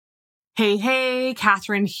Hey,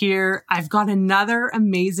 Catherine here. I've got another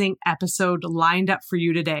amazing episode lined up for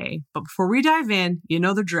you today. But before we dive in, you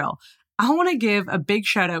know the drill. I want to give a big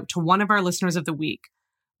shout out to one of our listeners of the week.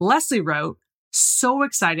 Leslie wrote, so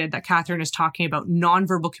excited that Catherine is talking about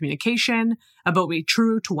nonverbal communication, about being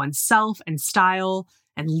true to oneself and style,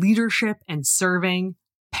 and leadership and serving.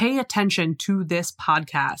 Pay attention to this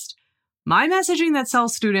podcast. My messaging that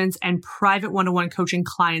sells students and private one-on-one coaching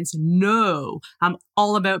clients know I'm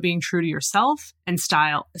all about being true to yourself and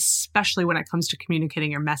style, especially when it comes to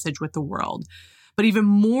communicating your message with the world. But even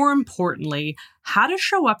more importantly, how to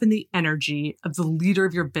show up in the energy of the leader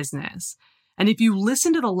of your business. And if you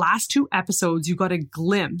listen to the last 2 episodes, you got a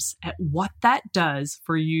glimpse at what that does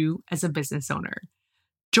for you as a business owner.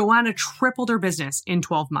 Joanna tripled her business in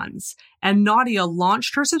 12 months, and Nadia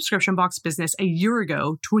launched her subscription box business a year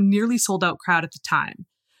ago to a nearly sold out crowd at the time.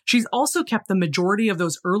 She's also kept the majority of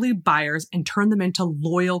those early buyers and turned them into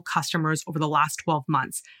loyal customers over the last 12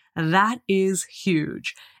 months. That is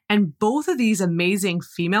huge. And both of these amazing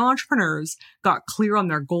female entrepreneurs got clear on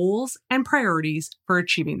their goals and priorities for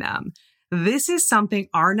achieving them. This is something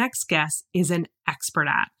our next guest is an expert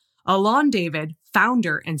at. Alon David,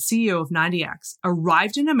 founder and CEO of 90X,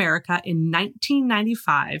 arrived in America in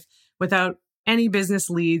 1995 without any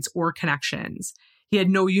business leads or connections. He had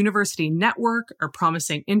no university network or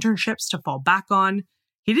promising internships to fall back on.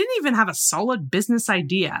 He didn't even have a solid business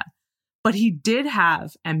idea, but he did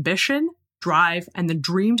have ambition, drive, and the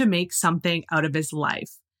dream to make something out of his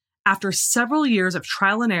life. After several years of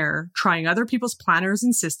trial and error, trying other people's planners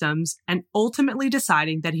and systems, and ultimately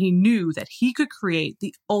deciding that he knew that he could create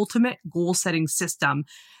the ultimate goal-setting system,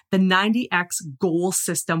 the 90X goal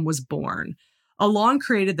system was born. Alon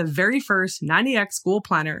created the very first 90X goal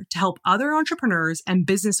planner to help other entrepreneurs and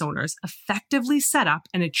business owners effectively set up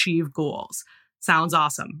and achieve goals. Sounds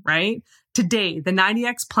awesome, right? Today, the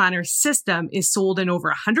 90X Planner system is sold in over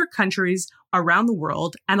 100 countries around the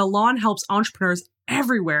world, and Alon helps entrepreneurs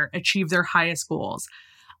everywhere achieve their highest goals.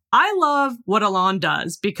 I love what Alon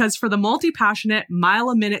does because for the multi-passionate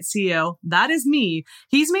mile-a-minute CEO, that is me,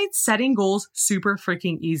 he's made setting goals super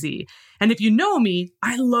freaking easy. And if you know me,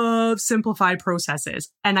 I love simplified processes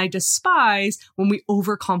and I despise when we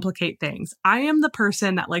overcomplicate things. I am the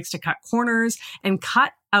person that likes to cut corners and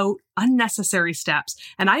cut out unnecessary steps.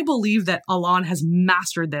 And I believe that Alon has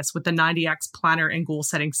mastered this with the 90X planner and goal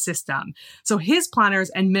setting system. So his planners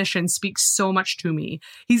and mission speak so much to me.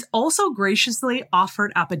 He's also graciously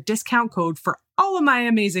offered up a discount code for all of my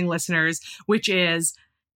amazing listeners, which is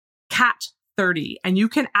CAT30. And you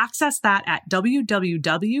can access that at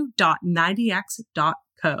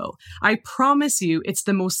www.90x.co. I promise you, it's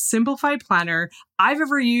the most simplified planner I've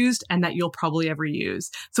ever used and that you'll probably ever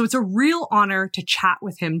use. So it's a real honor to chat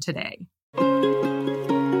with him today.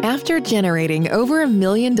 After generating over $1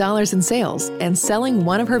 million in sales and selling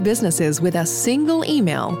one of her businesses with a single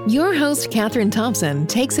email, your host, Catherine Thompson,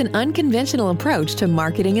 takes an unconventional approach to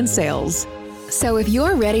marketing and sales. So if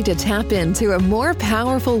you're ready to tap into a more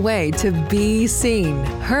powerful way to be seen,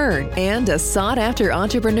 heard, and a sought-after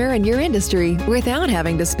entrepreneur in your industry without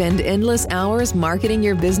having to spend endless hours marketing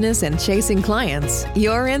your business and chasing clients,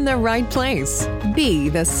 you're in the right place. Be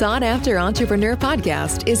the Sought-After Entrepreneur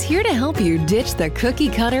podcast is here to help you ditch the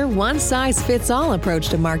cookie-cutter, one-size-fits-all approach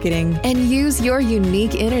to marketing and use your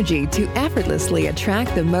unique energy to effortlessly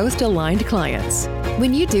attract the most aligned clients.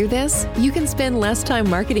 When you do this, you can spend less time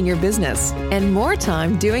marketing your business and more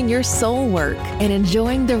time doing your soul work and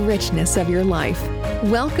enjoying the richness of your life.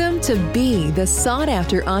 Welcome to Be the Sought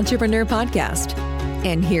After Entrepreneur podcast.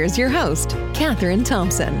 And here's your host, Catherine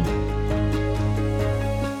Thompson.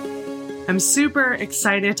 I'm super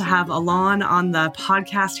excited to have Alon on the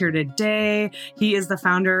podcast here today. He is the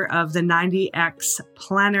founder of the 90X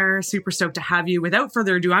Planner. Super stoked to have you. Without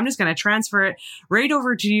further ado, I'm just going to transfer it right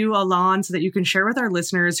over to you, Alon, so that you can share with our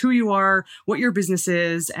listeners who you are, what your business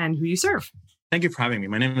is, and who you serve. Thank you for having me.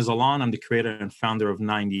 My name is Alon. I'm the creator and founder of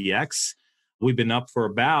 90X. We've been up for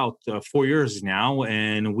about 4 years now,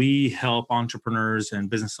 and we help entrepreneurs and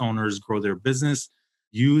business owners grow their business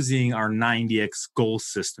using our 90X goal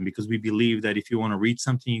system, because we believe that if you want to reach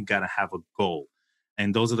something, you got to have a goal.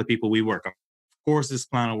 And those are the people we work with. Of course, this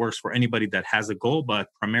plan works for anybody that has a goal, but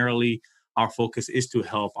primarily our focus is to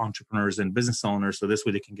help entrepreneurs and business owners so this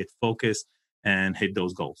way they can get focused and hit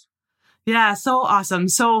those goals. Yeah, so awesome.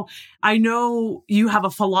 So I know you have a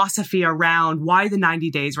philosophy around why the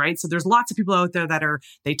 90 days, right? So there's lots of people out there that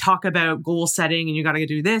they talk about goal setting and you got to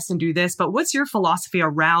do this and do this, but what's your philosophy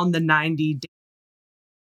around the 90 days?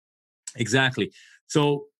 Exactly.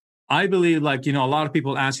 So I believe, a lot of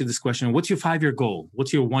people ask you this question: what's your 5-year goal?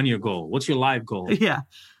 What's your 1-year goal? What's your life goal? Yeah.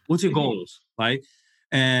 What's your goals? Right.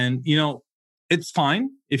 And, it's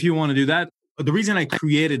fine if you want to do that. But the reason I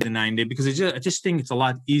created the 90-day, because I just think it's a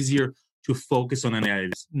lot easier to focus on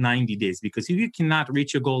the 90 days. Because if you cannot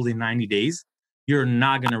reach your goals in 90 days, you're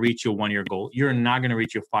not going to reach your 1 year goal. You're not going to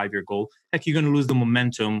reach your 5 year goal. Heck, you're going to lose the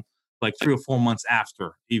momentum like 3 or 4 months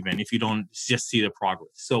after, even if you don't just see the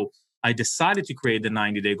progress. So I decided to create the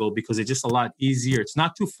 90-day goal because it's just a lot easier. It's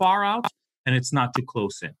not too far out and it's not too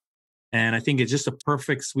close in. And I think it's just a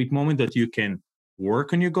perfect sweet moment that you can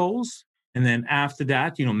work on your goals. And then after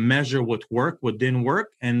that, measure what worked, what didn't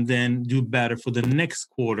work, and then do better for the next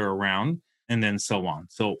quarter around, and then so on.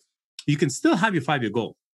 So you can still have your 5 year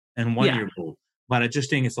goal and 1 year goal. But I just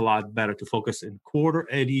think it's a lot better to focus in quarter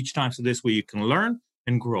at each time. So this way you can learn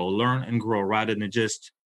and grow rather than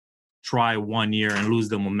just try 1 year and lose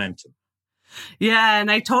the momentum. Yeah,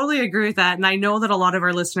 and I totally agree with that. And I know that a lot of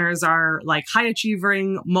our listeners are like high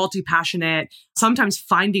achieving, multi-passionate, sometimes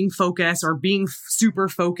finding focus or being super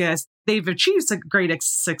focused. They've achieved great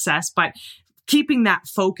success, but keeping that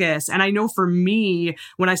focus. And I know for me,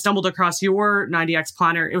 when I stumbled across your 90X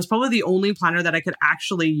planner, it was probably the only planner that I could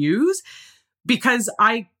actually use, because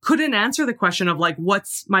I couldn't answer the question of like,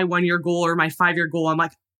 what's my 1 year goal or my 5 year goal? I'm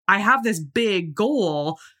like, I have this big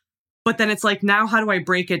goal, but then it's like, now how do I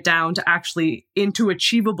break it down to actually into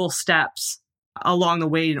achievable steps along the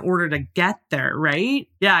way in order to get there, right?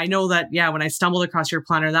 Yeah, I know that. Yeah, when I stumbled across your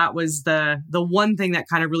planner, that was the one thing that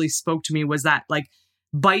kind of really spoke to me, was that like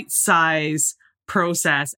bite size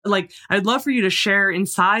process. Like, I'd love for you to share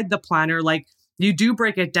inside the planner, like you do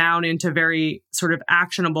break it down into very sort of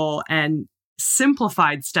actionable and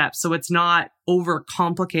simplified steps, so it's not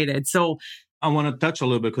overcomplicated. So I want to touch a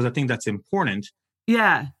little bit because I think that's important.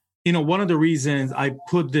 Yeah. One of the reasons I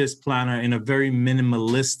put this planner in a very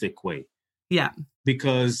minimalistic way. Yeah.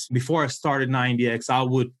 Because before I started 90X, I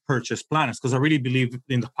would purchase planners because I really believe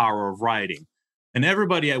in the power of writing. And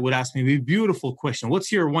everybody would ask me a beautiful question.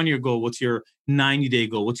 What's your 1 year goal? What's your 90-day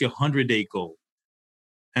goal? What's your 100-day goal?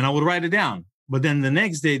 And I would write it down. But then the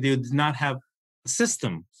next day, they did not have a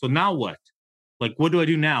system. So now what? Like, what do I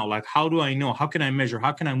do now? Like, how do I know? How can I measure?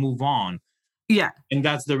 How can I move on? Yeah. And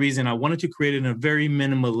that's the reason I wanted to create it in a very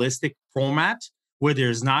minimalistic format where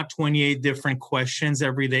there's not 28 different questions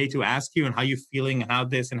every day to ask you and how you're feeling and how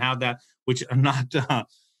this and how that, which are not,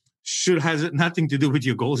 has nothing to do with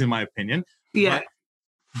your goals, in my opinion. Yeah.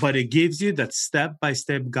 But it gives you that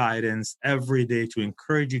step-by-step guidance every day to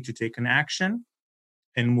encourage you to take an action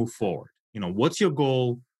and move forward. What's your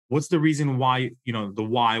goal? What's the reason why,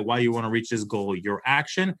 why you want to reach this goal, your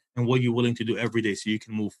action, and what you're willing to do every day so you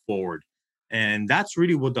can move forward. And that's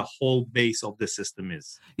really what the whole base of the system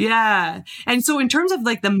is. Yeah. And so in terms of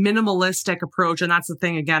like the minimalistic approach, and that's the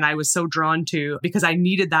thing, again, I was so drawn to because I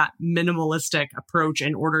needed that minimalistic approach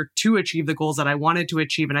in order to achieve the goals that I wanted to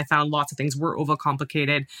achieve. And I found lots of things were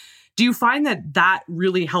overcomplicated. Do you find that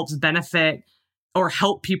really helps benefit or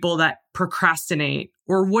help people that procrastinate?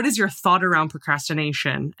 Or what is your thought around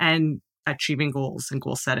procrastination and achieving goals and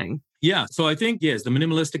goal setting? Yeah. So I think, yes, the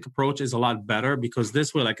minimalistic approach is a lot better because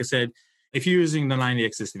this way, like I said, if you're using the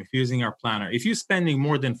 90X system, if you're using our planner, if you're spending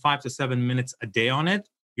more than 5 to 7 minutes a day on it,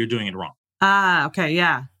 you're doing it wrong. Okay.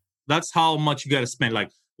 Yeah. That's how much you got to spend. Like,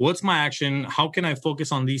 what's my action? How can I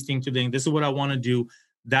focus on these things today? This is what I want to do.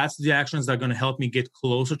 That's the actions that are going to help me get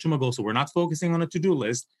closer to my goal. So we're not focusing on a to-do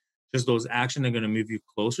list. Just those actions are going to move you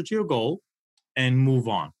closer to your goal and move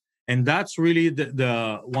on. And that's really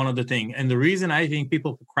the one of the things. And the reason I think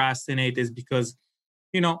people procrastinate is because,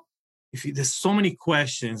 if there's so many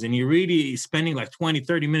questions and you're really spending like 20,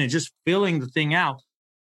 30 minutes just filling the thing out,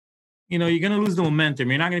 you're going to lose the momentum.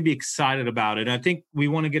 You're not going to be excited about it. And I think we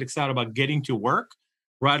want to get excited about getting to work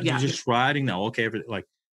rather than just writing now. Okay, like,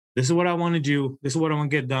 this is what I want to do. This is what I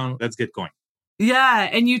want to get done. Let's get going. Yeah.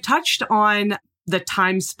 And you touched on the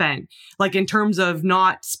time spent, like in terms of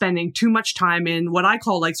not spending too much time in what I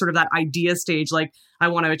call like sort of that idea stage. Like, I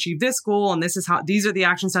want to achieve this goal and these are the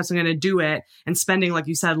action steps I'm going to do it, and spending, like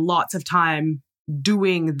you said, lots of time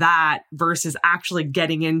doing that versus actually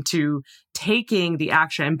getting into taking the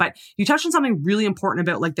action. But you touched on something really important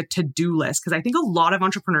about like the to-do list, because I think a lot of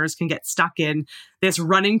entrepreneurs can get stuck in this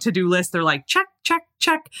running to-do list. They're like, check, check,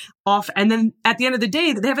 check off. And then at the end of the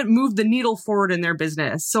day, they haven't moved the needle forward in their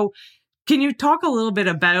business. So can you talk a little bit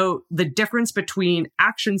about the difference between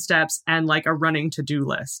action steps and like a running to-do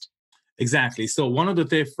list? Exactly. So one of the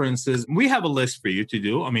differences, we have a list for you to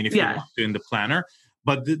do. I mean, if you want to in the planner,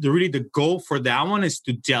 but the goal for that one is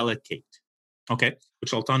to delegate. Okay.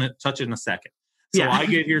 Which I'll touch in a second. So I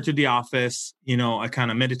get here to the office, I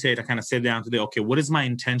kind of meditate. I kind of sit down today. Okay. What is my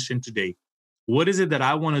intention today? What is it that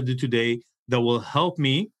I want to do today that will help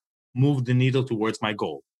me move the needle towards my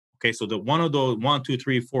goal? Okay, so the one of those 1, 2,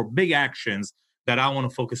 3, 4 big actions that I want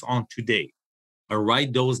to focus on today, I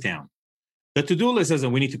write those down. The to-do list says that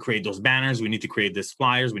we need to create those banners, we need to create these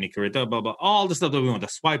flyers, we need to create blah, blah, blah, all the stuff that we want, the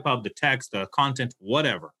swipe up, the text, the content,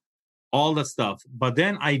 whatever, all the stuff. But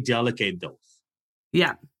then I delegate those.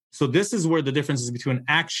 Yeah. So this is where the difference is between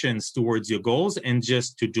actions towards your goals and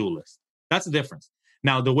just to-do list. That's the difference.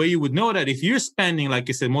 Now, the way you would know that if you're spending, like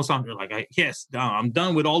I said, most of you're like, yes, I'm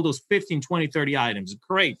done with all those 15, 20, 30 items.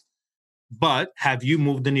 Great. But have you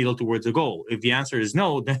moved the needle towards the goal? If the answer is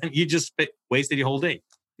no, then you just wasted your whole day.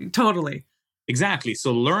 Totally. Exactly.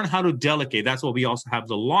 So learn how to delegate. That's why we also have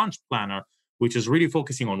the launch planner, which is really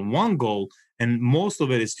focusing on one goal. And most of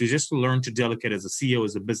it is to just learn to delegate as a CEO,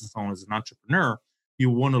 as a business owner, as an entrepreneur. You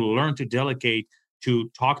want to learn to delegate, to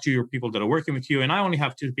talk to your people that are working with you. And I only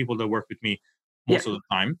have 2 people that work with me most of the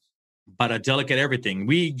time, but I delegate everything.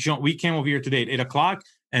 We came over here today at 8 o'clock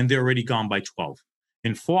and they're already gone by 12.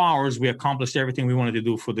 In 4 hours, we accomplished everything we wanted to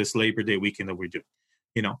do for this Labor Day weekend that we're doing,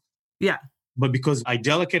 Yeah. But because I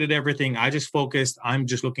delegated everything, I just focused, I'm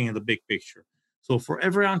just looking at the big picture. So for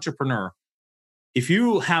every entrepreneur, if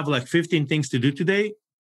you have like 15 things to do today,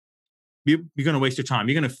 you're going to waste your time.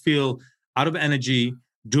 You're going to feel out of energy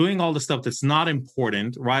doing all the stuff that's not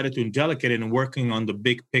important, rather than delegate it and working on the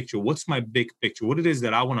big picture. What's my big picture? What it is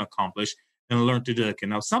that I want to accomplish and learn to delegate.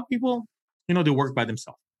 Now, some people, they work by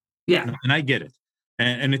themselves. Yeah. And I get it.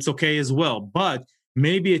 And it's okay as well. But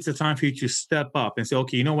maybe it's a time for you to step up and say,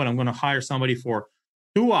 okay, you know what? I'm going to hire somebody for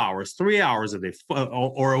 2 hours, 3 hours a day,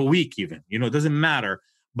 or a week even. It doesn't matter.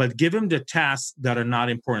 But give them the tasks that are not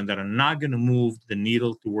important, that are not going to move the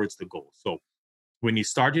needle towards the goal. So when you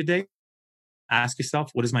start your day, ask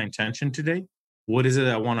yourself, what is my intention today? What is it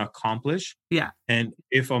I want to accomplish? Yeah. And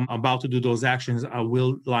if I'm about to do those actions, I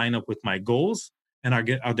will line up with my goals, and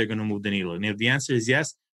are they going to move the needle? And if the answer is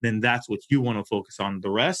yes, then that's what you want to focus on. The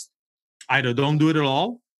rest, either don't do it at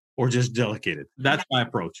all or just delegate it. That's my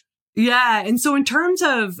approach. Yeah. And so in terms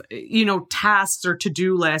of, tasks or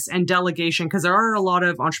to-do lists and delegation, because there are a lot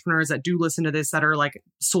of entrepreneurs that do listen to this that are like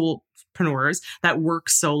solopreneurs that work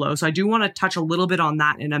solo. So I do want to touch a little bit on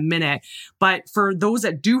that in a minute. But for those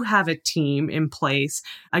that do have a team in place,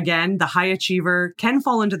 again, the high achiever can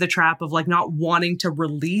fall into the trap of like not wanting to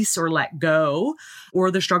release or let go, or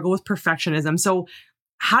the struggle with perfectionism. So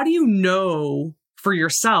how do you know for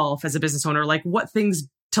yourself as a business owner, like what things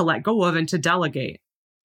to let go of and to delegate?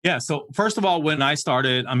 Yeah. So first of all, when I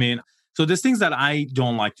started, so there's things that I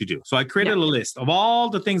don't like to do. So I created a list of all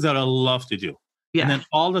the things that I love to do. Yeah. And then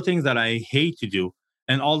all the things that I hate to do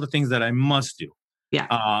and all the things that I must do. Yeah.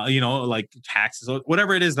 Like taxes or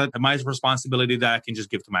whatever it is that my responsibility that I can just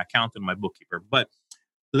give to my accountant, my bookkeeper. But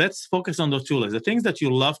let's focus on those 2 lists. The things that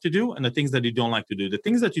you love to do and the things that you don't like to do. The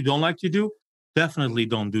things that you don't like to do, definitely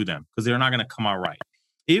don't do them because they're not going to come out right.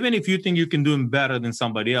 Even if you think you can do them better than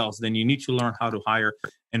somebody else, then you need to learn how to hire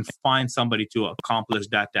and find somebody to accomplish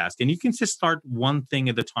that task. And you can just start one thing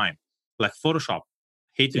at a time, like Photoshop.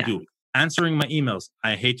 Hate to do. Answering my emails.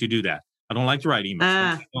 I hate to do that. I don't like to write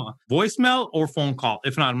emails. Voicemail or phone call.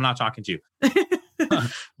 If not, I'm not talking to you.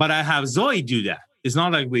 But I have Zoe do that. It's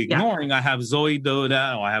not like we're ignoring. I have Zoe do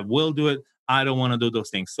that, or I have Will do it. I don't want to do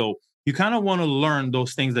those things. So you kind of want to learn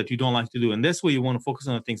those things that you don't like to do. And this way you want to focus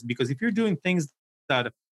on the things, because if you're doing things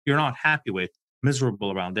that you're not happy with,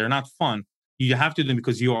 miserable around, they're not fun, you have to do them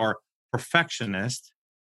because you are perfectionist,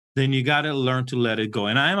 then you got to learn to let it go.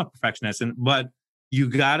 And I am a perfectionist, but you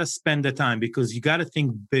got to spend the time because you got to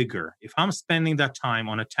think bigger. If I'm spending that time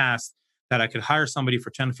on a task that I could hire somebody for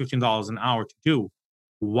 $10 or $15 an hour to do,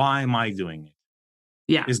 why am I doing it?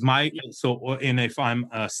 Yeah. And if I'm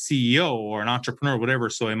a CEO or an entrepreneur, whatever,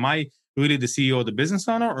 so am I really the CEO of the business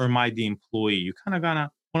owner or am I the employee? You kind of gotta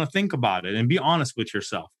want to think about it and be honest with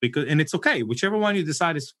yourself, and it's okay. Whichever one you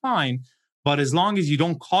decide is fine. But as long as you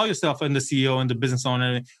don't call yourself the CEO and the business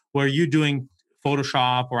owner where you're doing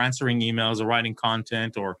Photoshop or answering emails or writing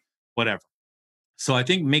content or whatever. So I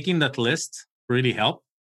think making that list really helped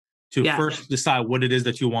to first decide what it is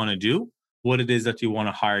that you want to do, what it is that you want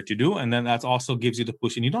to hire to do. And then that also gives you the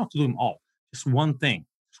push. And you don't have to do them all. Just one thing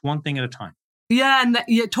at a time. Yeah, and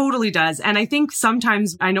it totally does. And I think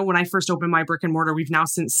sometimes, I know when I first opened my brick and mortar, we've now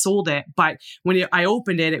since sold it. But when I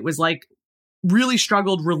opened it, it was like really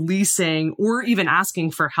struggled releasing or even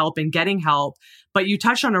asking for help and getting help. But you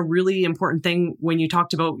touched on a really important thing when you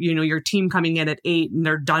talked about, your team coming in at 8 and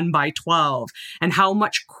they're done by 12, and how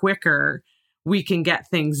much quicker we can get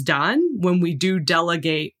things done when we do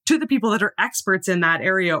delegate to the people that are experts in that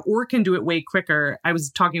area or can do it way quicker. I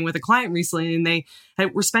was talking with a client recently and they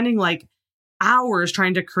were spending like hours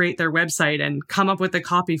trying to create their website and come up with the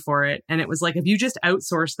copy for it. And it was like, if you just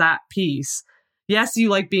outsource that piece, yes, you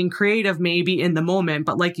like being creative maybe in the moment,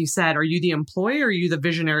 but like you said, are you the employee or are you the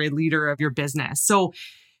visionary leader of your business? So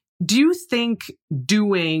do you think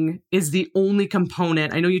doing is the only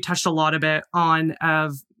component? I know you touched a lot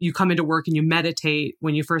of you come into work and you meditate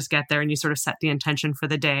when you first get there and you sort of set the intention for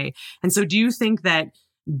the day. And so do you think that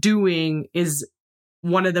doing is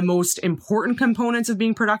one of the most important components of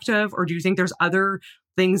being productive? Or do you think there's other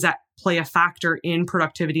things that play a factor in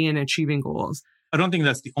productivity and achieving goals? I don't think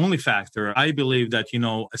that's the only factor. I believe that,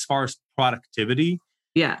 as far as productivity,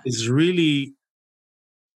 is really,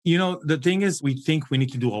 the thing is, we think we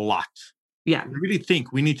need to do a lot. Yeah. We really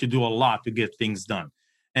think we need to do a lot to get things done.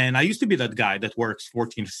 And I used to be that guy that works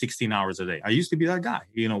 14 to 16 hours a day. I used to be that guy,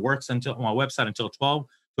 works until my website until 2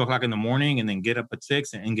 o'clock in the morning and then get up at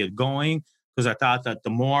 6 and get going. Because I thought that the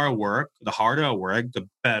more I work, the harder I work, the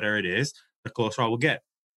better it is, the closer I will get.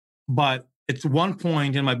 But at one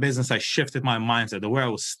point in my business, I shifted my mindset, the way I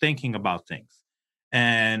was thinking about things.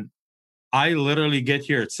 And I literally get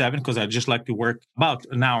here at 7 because I just like to work about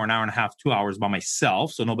an hour and a half, 2 hours by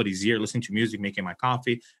myself. So nobody's here listening to music, making my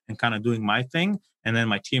coffee and kind of doing my thing. And then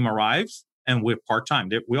my team arrives and we're part-time.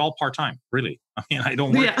 We're all part-time, really. I mean, I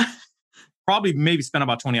don't work, probably maybe spend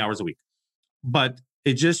about 20 hours a week. But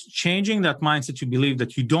it's just changing that mindset to believe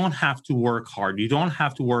that you don't have to work hard. You don't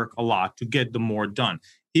have to work a lot to get the more done.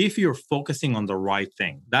 If you're focusing on the right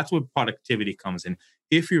thing, that's where productivity comes in.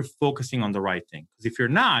 If you're focusing on the right thing, because if you're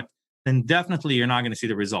not, then definitely you're not going to see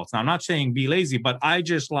the results. Now, I'm not saying be lazy, but I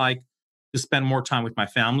just like to spend more time with my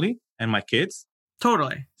family and my kids.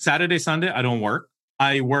 Totally. Saturday, Sunday, I don't work.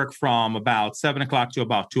 I work from about 7 o'clock to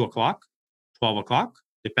about 2 o'clock, 12 o'clock.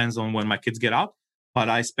 Depends on when my kids get out, but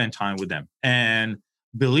I spend time with them. And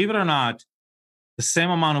believe it or not, the same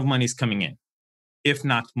amount of money is coming in, if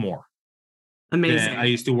not more. Amazing. I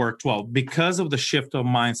used to work 12 because of the shift of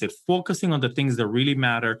mindset, focusing on the things that really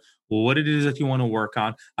matter, what it is that you want to work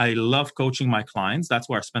on. I love coaching my clients. That's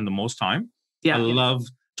where I spend the most time. I love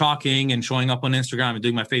talking and showing up on Instagram and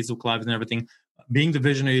doing my Facebook Lives and everything, being the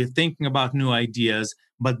visionary, thinking about new ideas,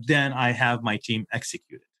 but then I have my team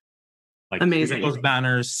execute it. Like, amazing. Get those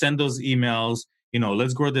banners, send those emails,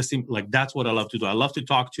 let's grow this team. Like, that's what I love to do. I love to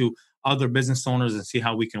talk to other business owners and see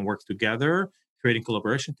how we can work together, creating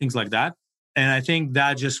collaboration, things like that. And I think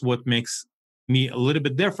that's just what makes me a little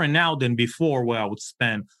bit different now than before, where I would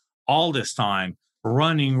spend all this time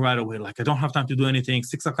running right away. Like, I don't have time to do anything.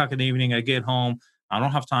 6 o'clock in the evening, I get home. I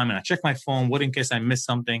don't have time. And I check my phone. What in case I miss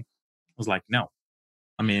something? I was like, no.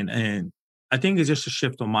 I mean, and I think it's just a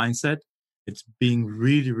shift of mindset. It's being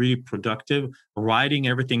really, really productive, writing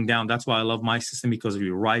everything down. That's why I love my system, because if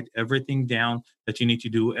you write everything down that you need to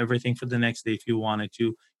do, everything for the next day, if you wanted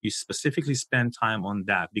to, you specifically spend time on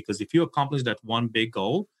that. Because if you accomplish that one big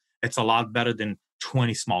goal, it's a lot better than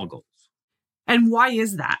 20 small goals. And why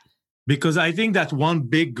is that? Because I think that one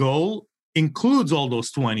big goal includes all those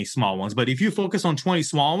 20 small ones. But if you focus on 20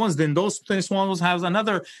 small ones, then those 20 small ones have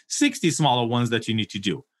another 60 smaller ones that you need to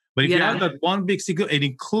do. But if you have that one big goal, it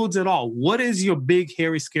includes it all. What is your big,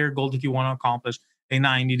 hairy, scary goal that you want to accomplish in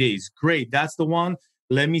 90 days? Great. That's the one.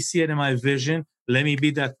 Let me see it in my vision. Let me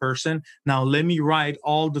be that person. Now, let me write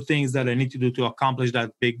all the things that I need to do to accomplish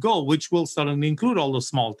that big goal, which will suddenly include all those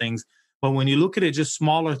small things. But when you look at it, just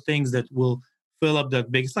smaller things that will fill up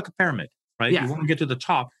that big, it's like a pyramid, right? Yeah. You want to get to the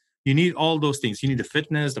top. You need all those things. You need the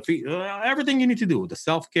fitness, everything you need to do, the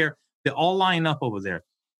self-care. They all line up over there.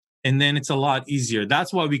 And then it's a lot easier.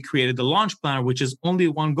 That's why we created the launch planner, which is only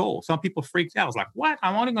one goal. Some people freaked out. I was like, what?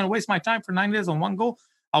 I'm only going to waste my time for 90 days on one goal?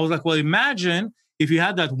 I was like, well, imagine if you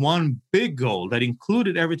had that one big goal that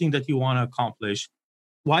included everything that you want to accomplish.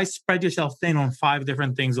 Why spread yourself thin on 5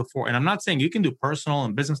 different things or 4? And I'm not saying you can do personal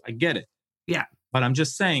and business. I get it. Yeah. But I'm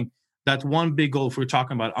just saying that one big goal, if we're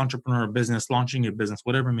talking about entrepreneur business, launching your business,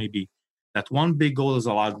 whatever it may be, that one big goal is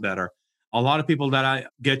a lot better. A lot of people that I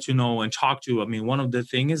get to know and talk to, I mean, one of the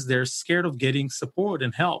things is they're scared of getting support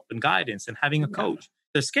and help and guidance and having a coach.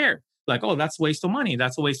 They're scared. Like, oh, that's a waste of money.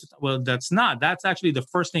 That's a waste of Well, that's not. That's actually the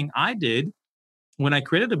first thing I did when I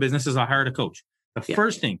created a business is I hired a coach. The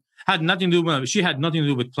first thing had nothing to do with, she had nothing to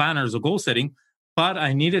do with planners or goal setting, but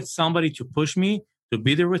I needed somebody to push me, to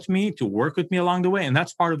be there with me, to work with me along the way. And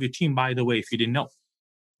that's part of your team, by the way, if you didn't know,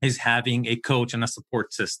 is having a coach and a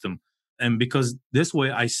support system. And because this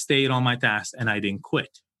way I stayed on my task and I didn't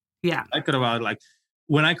quit. Yeah. I could have, like,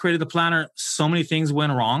 when I created the planner, so many things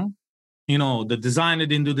went wrong. The designer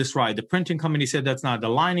didn't do this right. The printing company said that's not, the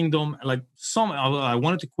lining don't, like, I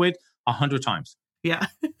wanted to quit 100 times. Yeah.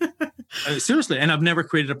 Seriously. And I've never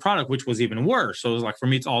created a product, which was even worse. So it was like, for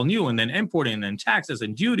me, it's all new. And then importing and taxes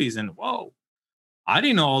and duties and whoa, I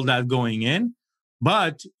didn't know all that going in.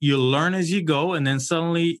 But you learn as you go. And then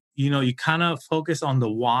suddenly you kind of focus on the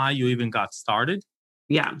why you even got started.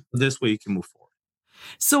 Yeah. This way you can move forward.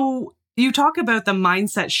 So you talk about the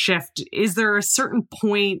mindset shift. Is there a certain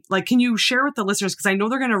point, like, can you share with the listeners? Because I know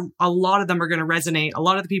a lot of them are going to resonate. A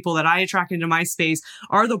lot of the people that I attract into my space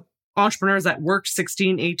are the entrepreneurs that work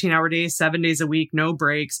 16, 18-hour days, 7 days a week, no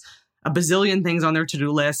breaks, a bazillion things on their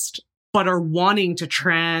to-do list, but are wanting to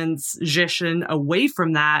transition away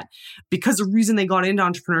from that because the reason they got into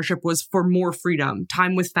entrepreneurship was for more freedom,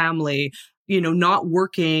 time with family, not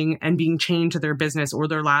working and being chained to their business or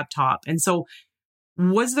their laptop. And so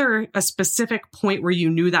was there a specific point where you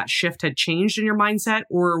knew that shift had changed in your mindset,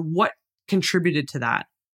 or what contributed to that?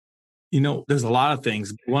 There's a lot of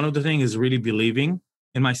things. One of the things is really believing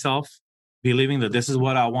in myself, believing that this is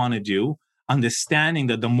what I want to do, understanding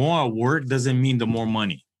that the more I work doesn't mean the more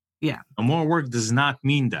money. Yeah. The more work does not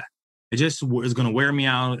mean that. It just is going to wear me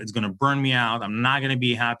out. It's going to burn me out. I'm not going to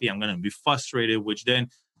be happy. I'm going to be frustrated, which then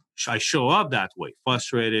I show up that way,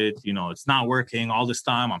 frustrated. It's not working all this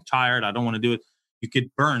time. I'm tired. I don't want to do it. You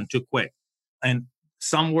could burn too quick. And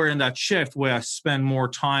somewhere in that shift where I spend more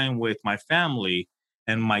time with my family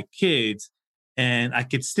and my kids, and I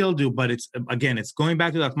could still do, but it's going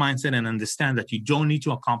back to that mindset and understand that you don't need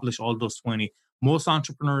to accomplish all those 20. Most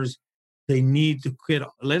entrepreneurs, they need to quit.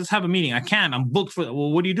 Let's have a meeting. I can't. I'm booked for,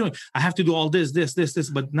 well, what are you doing? I have to do all this,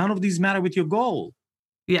 but none of these matter with your goal.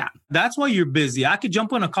 Yeah. That's why you're busy. I could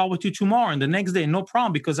jump on a call with you tomorrow and the next day, no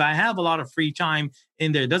problem, because I have a lot of free time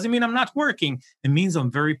in there. It doesn't mean I'm not working. It means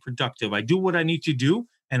I'm very productive. I do what I need to do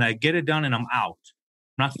and I get it done and I'm out.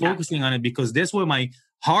 I'm not focusing on it because this way my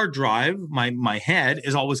hard drive, my head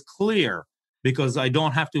is always clear because I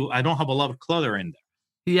don't have a lot of clutter in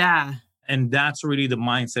there. Yeah. And that's really the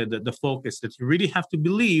mindset, the focus, that you really have to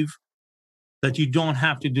believe that you don't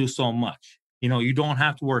have to do so much. You don't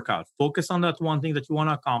have to work out. Focus on that one thing that you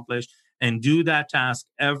want to accomplish and do that task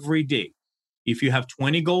every day. If you have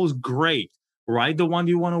 20 goals, great. Write the one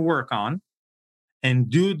you want to work on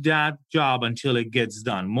and do that job until it gets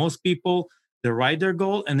done. Most people, they write their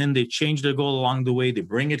goal and then they change their goal along the way. They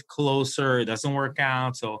bring it closer. It doesn't work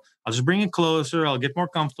out. So I'll just bring it closer. I'll get more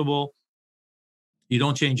comfortable. You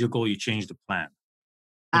don't change your goal. You change the plan.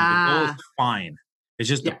 The goal is fine. It's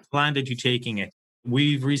just the plan that you're taking it.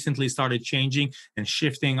 We've recently started changing and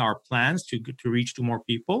shifting our plans to reach to more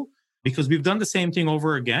people because we've done the same thing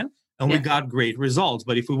over again and we got great results.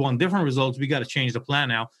 But if we want different results, we got to change the plan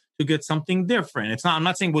now to get something different. I'm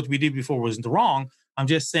not saying what we did before wasn't wrong. I'm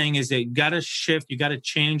just saying is that you got to shift, you got to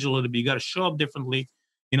change a little bit, you got to show up differently.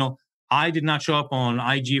 I did not show up on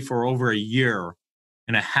IG for over a year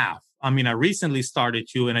and a half. I recently started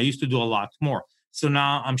to, and I used to do a lot more. So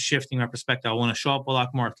now I'm shifting my perspective. I want to show up a lot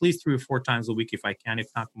more, at least 3 or 4 times a week if I can, if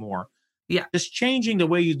not more. Yeah. Just changing the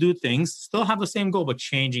way you do things, still have the same goal, but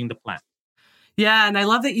changing the plan. Yeah. And I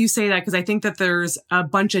love that you say that because I think that there's a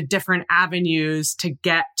bunch of different avenues to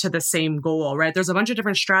get to the same goal, right? There's a bunch of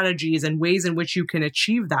different strategies and ways in which you can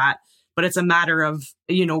achieve that, but it's a matter of,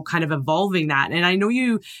 kind of evolving that. And I know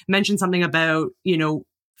you mentioned something about,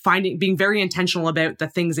 being very intentional about the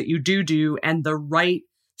things that you do and the right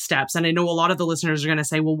steps. And I know a lot of the listeners are going to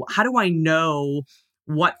say, well, how do I know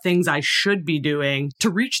what things I should be doing to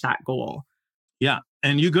reach that goal? Yeah.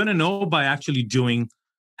 And you're going to know by actually doing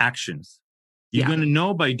actions. You're going to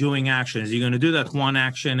know by doing actions. You're going to do that one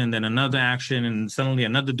action and then another action, and suddenly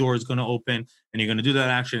another door is going to open, and you're going to do that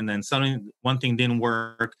action, and then suddenly one thing didn't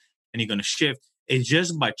work, and you're going to shift. It's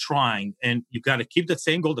just by trying, and you got to keep the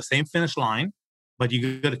same goal, the same finish line, but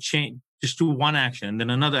you got to change. Just do one action, and then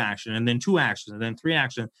another action, and then 2 actions, and then 3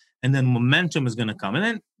 actions, and then momentum is going to come, and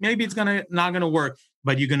then maybe it's not going to work,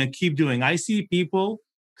 but you're going to keep doing. I see people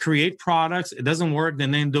create products, it doesn't work,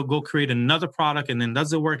 then they'll go create another product, and then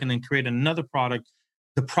does it work, and then create another product.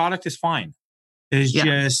 The product is fine. It's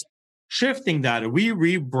just shifting that. We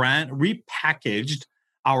repackaged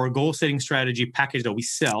our goal setting strategy package that we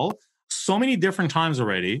sell so many different times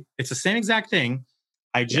already. It's the same exact thing.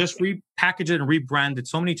 I just repackaged it and rebranded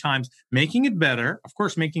so many times, making it better. Of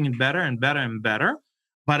course, making it better and better and better.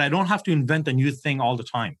 But I don't have to invent a new thing all the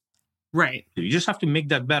time. Right. You just have to make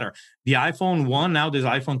that better. The iPhone 1, now there's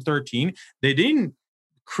iPhone 13. They didn't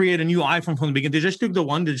create a new iPhone from the beginning. They just took the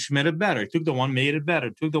one that just made it better. Took the one, made it better.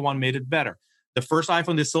 Took the one, made it better. The first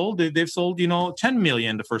iPhone they sold, they've sold, 10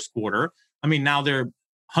 million the first quarter. Now they're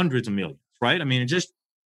hundreds of millions, right? Just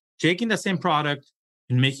taking the same product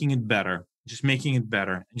and making it better. Just making it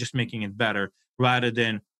better and just making it better rather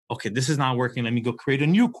than, okay, this is not working. Let me go create a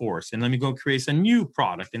new course and let me go create a new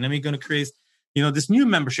product and let me go create, this new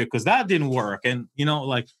membership because that didn't work. And,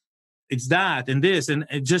 it's that and this and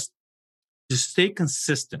it just stay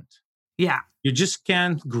consistent. Yeah. You just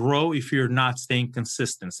can't grow if you're not staying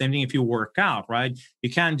consistent. Same thing if you work out, right? You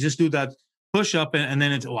can't just do that push up and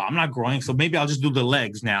then it's, well, I'm not growing. So maybe I'll just do the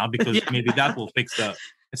legs now because Yeah. maybe that will fix the,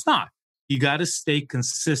 it's not. You got to stay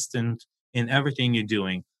consistent in everything you're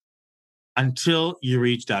doing until you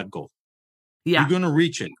reach that goal. Yeah. You're going to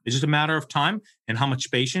reach it. It's just a matter of time and how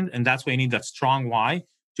much patience. And that's why you need that strong why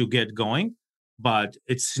to get going. But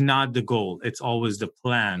it's not the goal. It's always the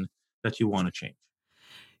plan that you want to change.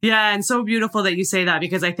 Yeah. And so beautiful that you say that,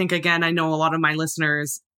 because I think, again, I know a lot of my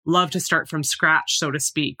listeners love to start from scratch, so to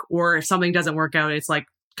speak. Or if something doesn't work out, it's like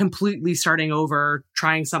completely starting over,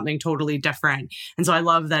 trying something totally different. And so I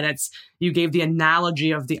love that you gave the analogy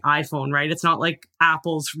of the iPhone, right? It's not like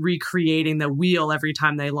Apple's recreating the wheel every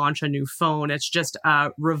time they launch a new phone. It's just a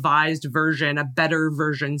revised version, a better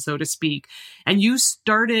version, so to speak. And you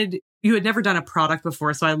had never done a product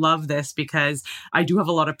before. So I love this because I do have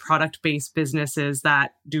a lot of product-based businesses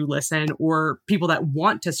that do listen, or people that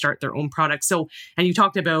want to start their own product. So, and you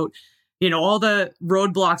talked about, all the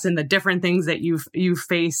roadblocks and the different things that you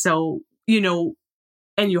face. So,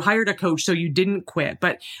 and you hired a coach, so you didn't quit.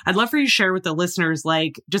 But I'd love for you to share with the listeners,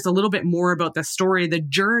 like, just a little bit more about the story, the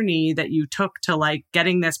journey that you took to like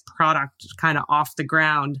getting this product kind of off the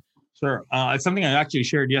ground. Sure. It's something I actually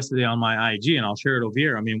shared yesterday on my IG, and I'll share it over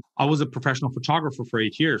here. I mean, I was a professional photographer for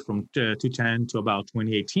 8 years, from 2010 to about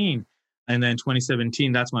 2018. And then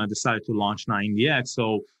 2017, that's when I decided to launch 90X.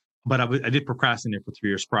 So, but I did procrastinate for 3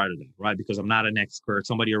 years prior to that, right? Because I'm not an expert.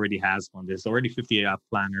 Somebody already has one. There's already 50 app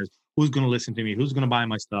planners. Who's going to listen to me? Who's going to buy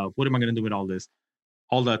my stuff? What am I going to do with all this?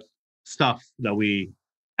 All that stuff that we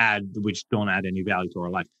add, which don't add any value to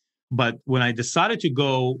our life. But when I decided to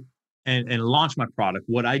go and launch my product,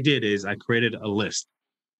 what I did is I created a list.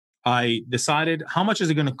 I decided, how much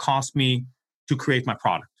is it going to cost me to create my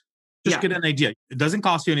product? Just get an idea. It doesn't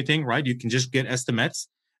cost you anything, right? You can just get estimates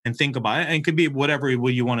and think about it. And it could be whatever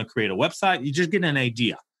way you want to create a website. You just get an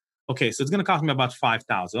idea. Okay, so it's going to cost me about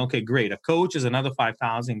 $5,000. Okay, great. A coach is another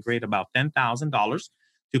 $5,000. Great, about $10,000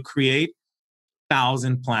 to create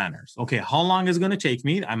 1,000 planners. Okay, how long is it going to take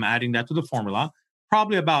me? I'm adding that to the formula.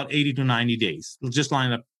 Probably about 80 to 90 days. It'll just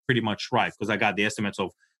line up pretty much right, because I got the estimates of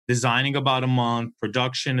designing about a month,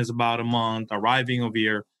 production is about a month, arriving over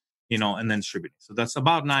here, and then distributing. So that's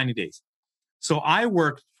about 90 days. So I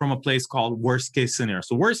worked from a place called worst case scenario.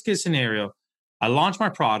 So worst case scenario, I launch my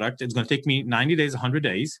product. It's going to take me 90 days, 100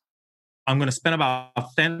 days. I'm going to spend about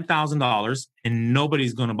 $10,000 and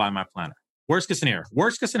nobody's going to buy my planner. Worst case scenario.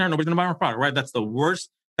 Worst case scenario, nobody's going to buy my product, right? That's the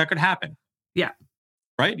worst that could happen. Yeah.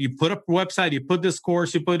 Right? You put up a website, you put this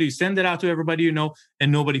course, you send it out to everybody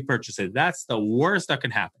and nobody purchases it. That's the worst that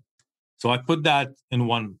could happen. So I put that in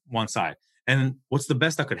one side. And what's the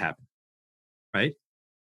best that could happen? Right?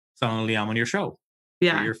 Suddenly I'm on your show.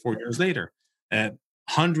 Yeah. 3 or 4 years later.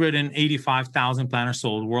 185,000 planners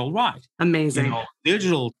sold worldwide. Amazing.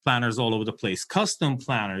 Digital planners all over the place, custom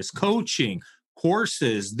planners, coaching,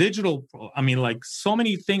 courses, digital. I mean, like, so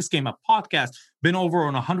many things came up. Podcasts, been over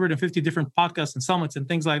on 150 different podcasts and summits and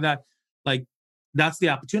things like that. Like, that's the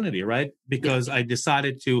opportunity, right? Because I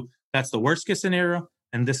decided that's the worst case scenario,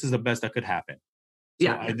 and this is the best that could happen.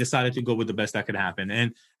 So I decided to go with the best that could happen.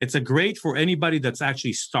 And it's a great for anybody that's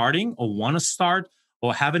actually starting or want to start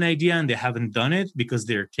or have an idea and they haven't done it, because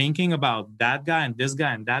they're thinking about that guy and this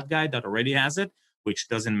guy and that guy that already has it, which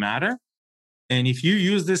doesn't matter. And if you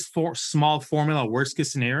use this small formula, worst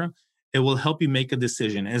case scenario, it will help you make a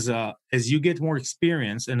decision. As you get more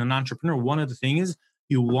experience in an entrepreneur, one of the things is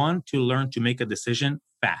you want to learn to make a decision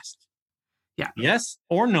fast. Yeah. Yes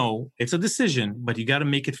or no, it's a decision, but you got to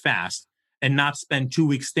make it fast and not spend 2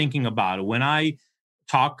 weeks thinking about it. When I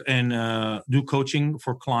talk and do coaching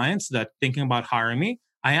for clients that thinking about hiring me,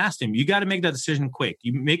 I asked him, you got to make that decision quick.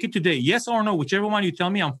 You make it today, yes or no, whichever one you tell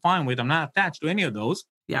me, I'm fine with. I'm not attached to any of those.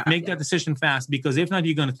 Yeah. Make that decision fast, because if not,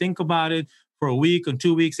 you're going to think about it for a week or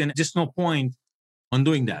 2 weeks, and just no point on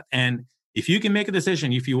doing that. And if you can make a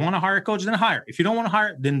decision, if you want to hire a coach, then hire. If you don't want to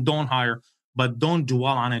hire, then don't hire. But don't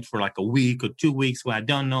dwell on it for like a week or 2 weeks. Well, I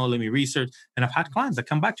don't know. Let me research. And I've had clients that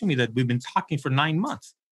come back to me that we've been talking for 9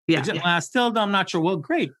 months. Yeah. I'm not sure. Well,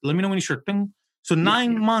 great. Let me know when you're sure. So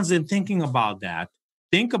 9 months in thinking about that.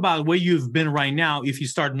 Think about where you've been right now if you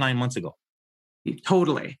started 9 months ago.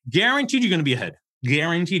 Totally. Guaranteed you're going to be ahead.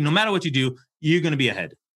 Guaranteed. No matter what you do, you're going to be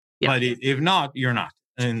ahead. Yeah. But if not, you're not.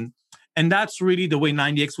 And that's really the way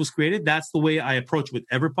 90X was created. That's the way I approach with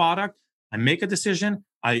every product. I make a decision.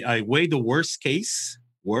 I weigh the worst case.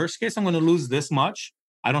 Worst case, I'm going to lose this much.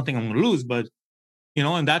 I don't think I'm going to lose, but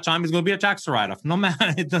And that time is going to be a tax write-off. No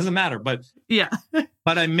matter, it doesn't matter. But Yeah.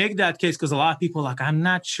 but I make that case because a lot of people are like, I'm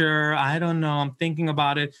not sure. I don't know. I'm thinking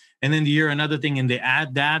about it. And then you hear another thing and they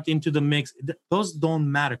add that into the mix. Those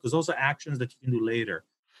don't matter because those are actions that you can do later.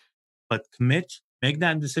 But commit, make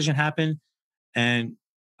that decision happen. And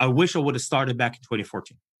I wish I would have started back in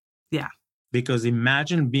 2014. Yeah. Because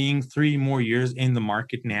imagine being 3 more years in the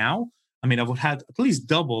market now. I mean, I would have at least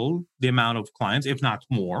double the amount of clients, if not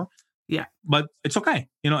more. Yeah. But it's okay.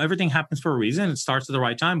 Everything happens for a reason. It starts at the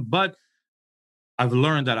right time. But I've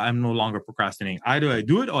learned that I'm no longer procrastinating. Either I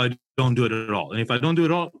do it or I don't do it at all. And if I don't do it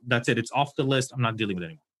at all, that's it. It's off the list. I'm not dealing with it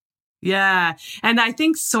anymore. Yeah. And I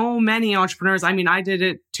think so many entrepreneurs, I mean, I did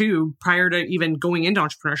it too prior to even going into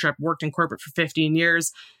entrepreneurship, worked in corporate for 15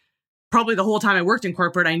 years. Probably the whole time I worked in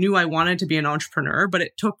corporate, I knew I wanted to be an entrepreneur, but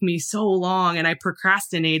it took me so long and I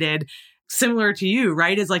procrastinated. Similar to you,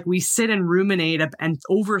 right? Is like we sit and ruminate and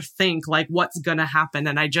overthink like what's going to happen.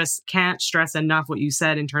 And I just can't stress enough what you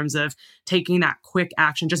said in terms of taking that quick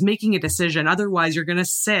action, just making a decision. Otherwise, you're going to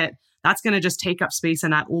sit. That's going to just take up space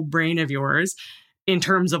in that old brain of yours in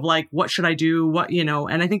terms of like, what should I do?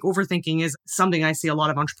 And I think overthinking is something I see a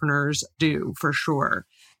lot of entrepreneurs do for sure.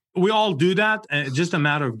 We all do that. And it's just a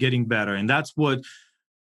matter of getting better. And that's what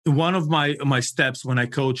one of my steps when I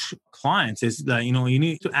coach clients is that, you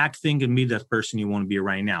need to act, think, and be that person you want to be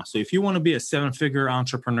right now. So if you want to be a 7-figure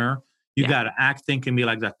entrepreneur, you got to act, think, and be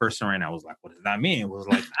like that person right now. I was like, what does that mean? It was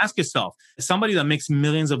like, ask yourself, somebody that makes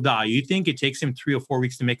millions of dollars, you think it takes him 3 or 4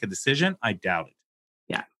 weeks to make a decision? I doubt it.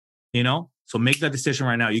 Yeah. So make that decision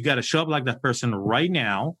right now. You got to show up like that person right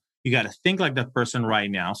now. You got to think like that person right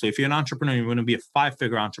now. So if you're an entrepreneur, you want to be a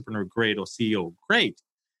 5-figure entrepreneur, great, or CEO, great.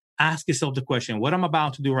 Ask yourself the question, what I'm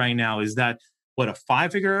about to do right now, is that what a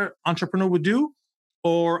 5-figure entrepreneur would do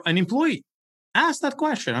or an employee? Ask that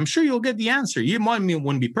question. I'm sure you'll get the answer. You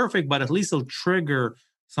wouldn't be perfect, but at least it'll trigger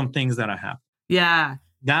some things that I have. Yeah.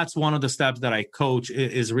 That's one of the steps that I coach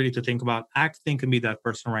is really to think about, act, think, and be that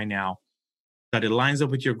person right now, that it lines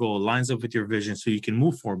up with your goal, lines up with your vision so you can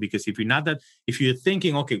move forward. Because if you're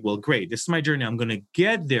thinking, okay, well, great, this is my journey, I'm going to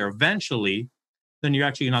get there eventually, then you're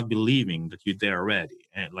actually not believing that you're there already.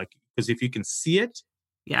 And because if you can see it,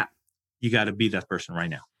 you got to be that person right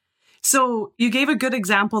now. So you gave a good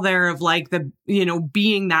example there of like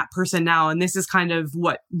being that person now. And this is kind of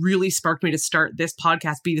what really sparked me to start this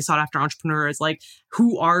podcast, Be the Sought After Entrepreneur, is like,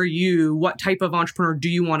 who are you? What type of entrepreneur do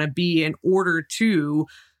you want to be in order to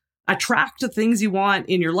attract the things you want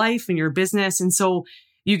in your life and your business? And so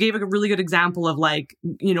you gave a really good example of like,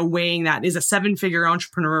 weighing that. Is a 7-figure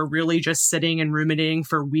entrepreneur really just sitting and ruminating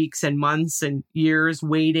for weeks and months and years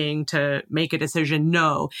waiting to make a decision?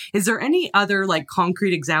 No. Is there any other like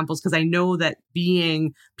concrete examples? Because I know that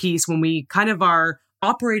being piece, when we kind of are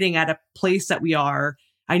operating at a place that we are,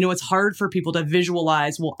 I know it's hard for people to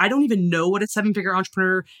visualize, well, I don't even know what a 7-figure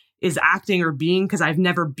entrepreneur is acting or being because I've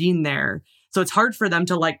never been there. So it's hard for them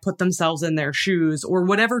to like put themselves in their shoes or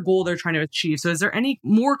whatever goal they're trying to achieve. So is there any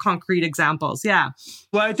more concrete examples? Yeah.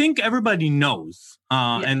 Well, I think everybody knows.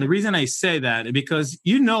 And the reason I say that is because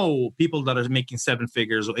people that are making 7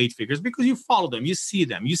 figures or 8 figures because you follow them, you see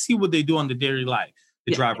them, you see what they do on the daily life.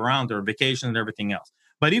 They drive around, their vacation and everything else.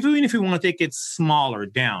 But even if you want to take it smaller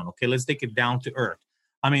down, okay, let's take it down to earth.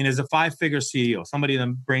 I mean, as a 5-figure CEO, somebody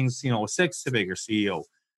that brings, a 6-figure CEO,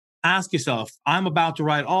 ask yourself, I'm about to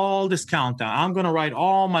write all this countdown. I'm going to write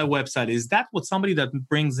all my website. Is that what somebody that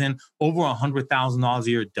brings in over $100,000 a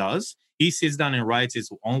year does? He sits down and writes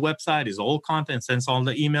his own website, his own content, sends all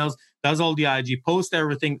the emails, does all the IG, posts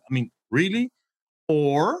everything. I mean, really?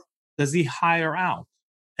 Or does he hire out?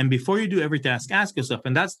 And before you do every task, ask yourself,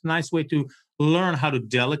 and that's a nice way to learn how to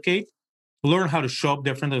delegate, learn how to show up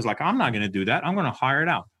differently. It's like, I'm not going to do that. I'm going to hire it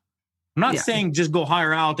out. I'm not saying just go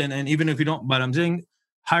hire out and even if you don't, but I'm saying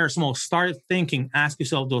hire small, start thinking, ask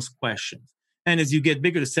yourself those questions. And as you get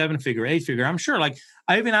bigger to 7-figure, 8-figure, I'm sure, like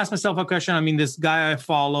I even asked myself a question. I mean, this guy I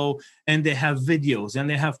follow and they have videos and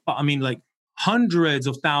they have, hundreds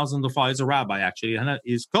of thousands of followers. He's a rabbi, actually, and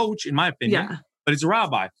he's coach, in my opinion, but he's a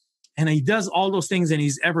rabbi. And he does all those things and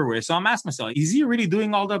he's everywhere. So I'm asking myself, is he really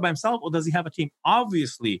doing all that by himself or does he have a team?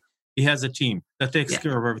 Obviously, he has a team that takes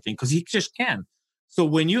care of everything because he just can. So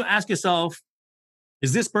when you ask yourself,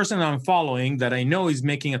 is this person that I'm following that I know is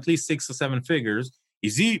making at least 6 or 7 figures,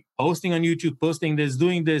 is he posting on YouTube, posting this,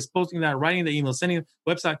 doing this, posting that, writing the email, sending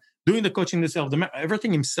the website, doing the coaching himself,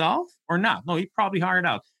 everything himself or not? No, he probably hired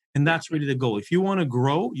out. And that's really the goal. If you want to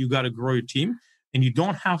grow, you got to grow your team and you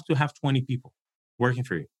don't have to have 20 people working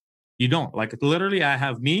for you. You don't. Like literally, I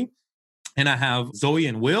have me and I have Zoe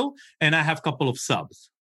and Will and I have a couple of subs.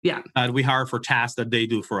 Yeah. That we hire for tasks that they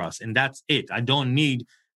do for us. And that's it. I don't need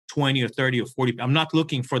 20 or 30 or 40. I'm not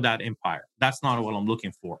looking for that empire. That's not what I'm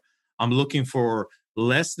looking for. I'm looking for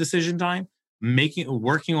less decision time,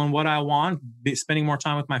 working on what I want, spending more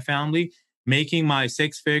time with my family, making my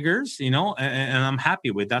 6 figures, and I'm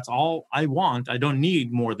happy with. That's all I want. I don't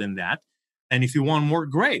need more than that. And if you want more,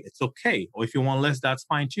 great. It's okay. Or if you want less, that's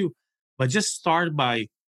fine too. But just start by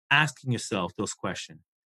asking yourself those questions.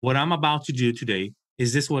 What I'm about to do today,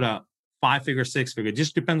 is this what a 5-figure, 6-figure?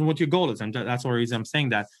 Just depends on what your goal is. And that's the reason I'm saying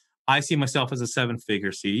that. I see myself as a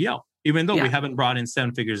 7-figure CEO, even though we haven't brought in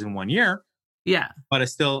 7 figures in 1 year. Yeah. But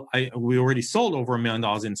we already sold over $1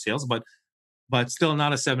 million in sales, but still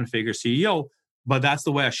not a 7-figure CEO. But that's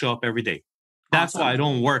the way I show up every day. That's why I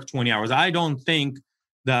don't work 20 hours. I don't think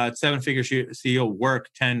that 7-figure CEO work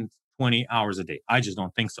 10, 20 hours a day. I just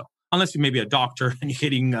don't think so. Unless you may be a doctor and you're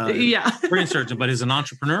hitting brain surgeon. But as an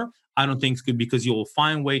entrepreneur, I don't think it's good, because you will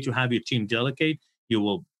find a way to have your team delegate. You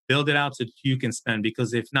will build it out so that you can spend,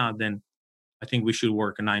 because if not, then I think we should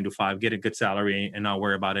work a 9 to 5, get a good salary, and not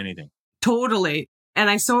worry about anything. Totally. And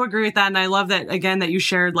I so agree with that. And I love that, again, that you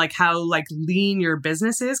shared like how like lean your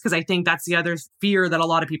business is, because I think that's the other fear that a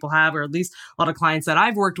lot of people have, or at least a lot of clients that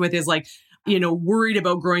I've worked with, is like, worried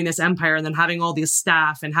about growing this empire and then having all these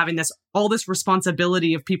staff and having all this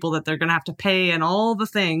responsibility of people that they're going to have to pay and all the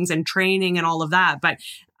things and training and all of that. But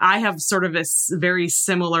I have sort of a very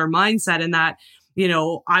similar mindset in that,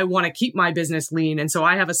 I want to keep my business lean. And so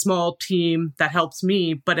I have a small team that helps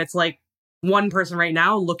me, but it's like one person right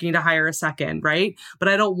now looking to hire a second, right? But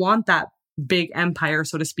I don't want that big empire,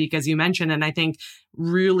 so to speak, as you mentioned. And I think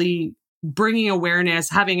really bringing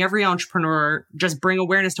awareness, having every entrepreneur just bring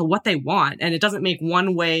awareness to what they want. And it doesn't make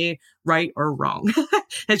one way right or wrong.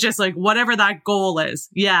 It's just like whatever that goal is.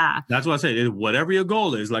 Yeah. That's what I said. Whatever your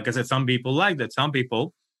goal is. Like I said, some people like that. Some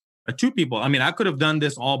people, 2 people. I mean, I could have done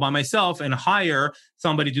this all by myself and hire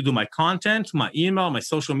somebody to do my content, my email, my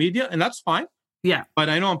social media, and that's fine. Yeah. But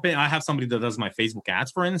I know I have somebody that does my Facebook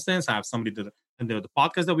ads, for instance. I have somebody that the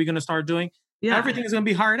podcast that we're going to start doing. Yeah. Everything is going to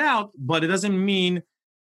be hired out, but it doesn't mean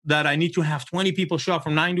that I need to have 20 people show up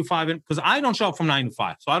from 9 to 5, because I don't show up from 9 to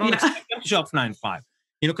 5. So I don't expect them to show up from 9 to 5,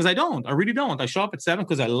 because I really don't. I show up at 7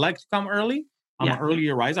 because I like to come early. I'm an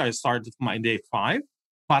earlier riser. I start my day at 5,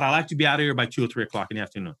 but I like to be out of here by 2 or 3 o'clock in the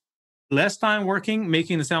afternoon. Less time working,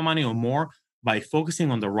 making the same money or more by focusing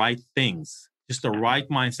on the right things, just the right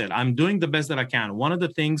mindset. I'm doing the best that I can. One of the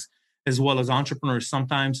things, as well as entrepreneurs,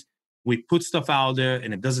 sometimes we put stuff out there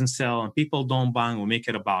and it doesn't sell and people don't buy and we make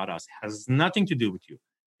it about us. It has nothing to do with you.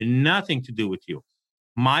 Nothing to do with you.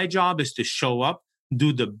 My job is to show up,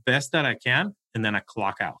 do the best that I can, and then I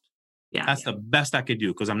clock out. Yeah, that's the best I could do,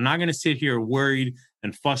 because I'm not going to sit here worried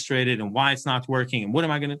and frustrated and why it's not working and what am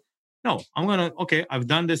I going to... No, I'm going to, okay, I've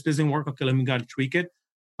done this doesn't work. Okay, got to tweak it.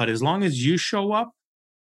 But as long as you show up,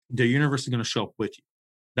 the universe is going to show up with you.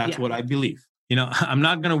 That's what I believe. I'm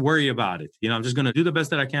not going to worry about it. I'm just going to do the best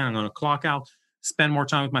that I can. I'm going to clock out, spend more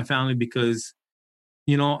time with my family, because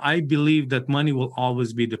I believe that money will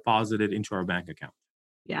always be deposited into our bank account.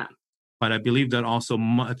 Yeah. But I believe that also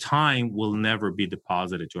time will never be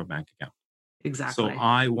deposited to our bank account. Exactly. So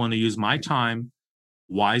I want to use my time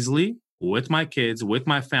wisely with my kids, with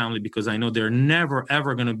my family, because I know they're never,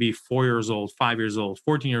 ever going to be 4 years old, 5 years old,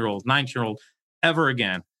 14-year-old, 19-year-old ever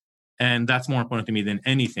again. And that's more important to me than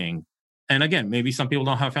anything. And again, maybe some people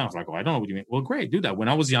don't have families. Like, I don't know what you mean. Well, great, do that. When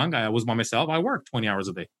I was young, I was by myself. I worked 20 hours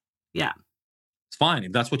a day. Yeah. It's fine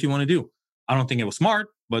if that's what you want to do. I don't think it was smart,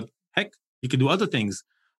 but heck, you could do other things.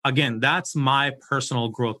 Again, that's my personal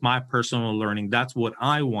growth, my personal learning. That's what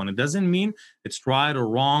I want. It doesn't mean it's right or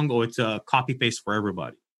wrong or it's a copy paste for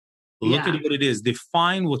everybody. Look at what it is.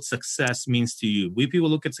 Define what success means to you. We people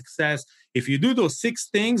look at success. If you do those 6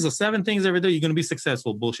 things or 7 things every day, you're going to be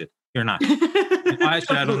successful. Bullshit. You're not.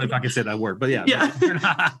 Actually, I don't know if I can say that word, but yeah.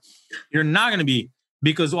 You're not going to be,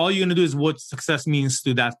 because all you're going to do is what success means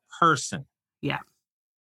to that person. Yeah.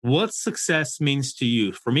 What success means to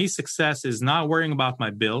you. For me, success is not worrying about my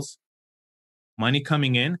bills, money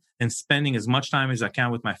coming in, and spending as much time as I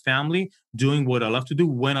can with my family, doing what I love to do,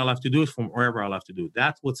 when I love to do it, from wherever I love to do.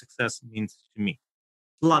 That's what success means to me.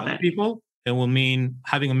 Love it. People, it will mean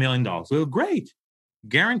having $1 million. Well, great.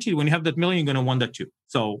 Guaranteed, when you have that million, you're going to want that too.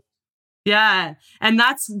 So, yeah. And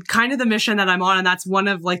that's kind of the mission that I'm on. And that's one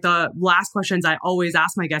of like the last questions I always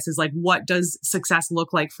ask my guests is like, what does success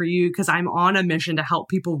look like for you? Because I'm on a mission to help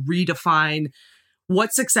people redefine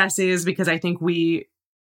what success is, because I think we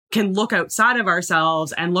can look outside of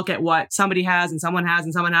ourselves and look at what somebody has and someone has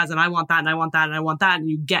and someone has, and I want that and I want that and I want that. And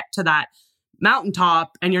you get to that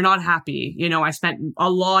mountaintop and you're not happy. I spent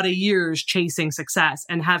a lot of years chasing success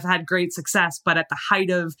and have had great success, but at the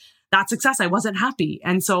height of that success. I wasn't happy.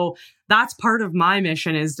 And so that's part of my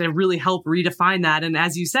mission, is to really help redefine that. And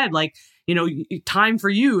as you said, like, you know, time for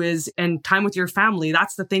you is, and time with your family,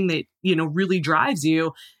 that's the thing that, you know, really drives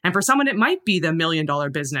you. And for someone, it might be the $1 million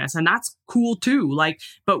business, and that's cool too. Like,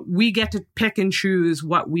 but we get to pick and choose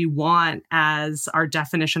what we want as our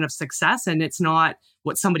definition of success. And it's not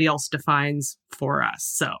what somebody else defines for us.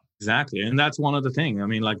 So exactly. And that's one of the things. I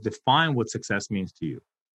mean, like, define what success means to you.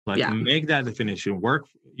 Like, make that definition work.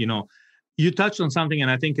 You know, you touched on something, and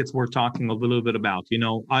I think it's worth talking a little bit about. You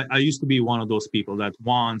know, I used to be one of those people that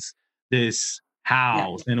wants this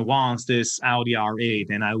house and wants this Audi R8,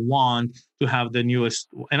 and I want to have the newest.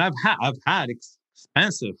 And I've had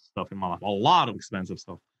expensive stuff in my life, a lot of expensive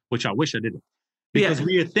stuff, which I wish I didn't. Because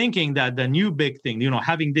we are thinking that the new big thing, you know,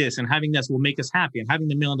 having this and having this will make us happy, and having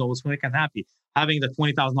the $1 million will make us happy. Having the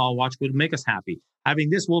 $20,000 watch will make us happy. Having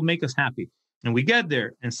this will make us happy. And we get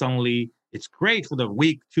there, and suddenly it's great for the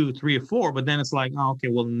week, 2, 3, or 4. But then it's like, oh, okay,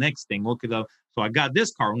 well, the next thing, look at the. So I got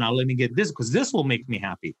this car. Now let me get this, because this will make me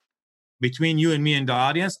happy. Between you and me and the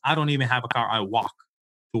audience, I don't even have a car. I walk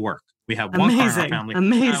to work. We have one car in our family.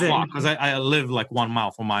 Amazing. I walk because I live like 1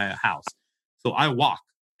 mile from my house. So I walk,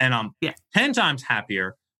 and I'm 10 times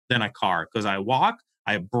happier than a car, because I walk,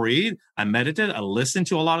 I breathe, I meditate, I listen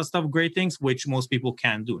to a lot of stuff, great things, which most people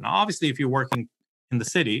can't do. Now, obviously, if you're working in the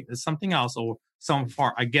city, it's something else, or some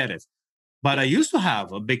far, I get it. But I used to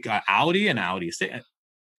have a big Audi, and Audi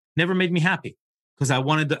never made me happy, because I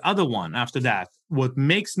wanted the other one after that. What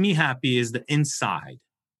makes me happy is the inside,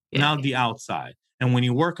 not the outside. And when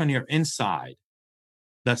you work on your inside,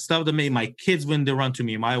 that stuff that made my kids, when they run to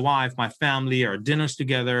me, my wife, my family, our dinners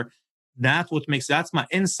together, that's my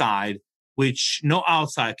inside, which no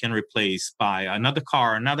outside can replace by another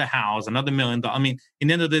car, another house, another $1 million. I mean, in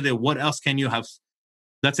the end of the day, what else can you have?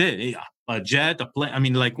 That's it. A jet, a plane. I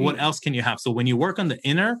mean, like, what else can you have? So when you work on the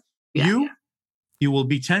inner, you will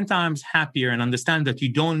be 10 times happier, and understand that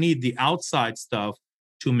you don't need the outside stuff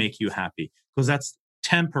to make you happy, because that's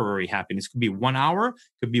temporary happiness. It could be 1 hour,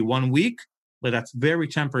 could be 1 week, but that's very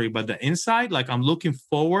temporary. But the inside, like, I'm looking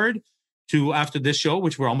forward to, after this show,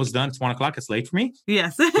 which we're almost done. It's 1 o'clock. It's late for me.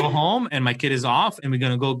 Yes. Go home, and my kid is off, and we're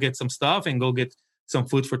going to go get some stuff and go get some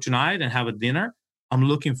food for tonight and have a dinner. I'm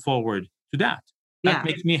looking forward to that. That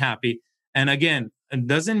makes me happy. And again, it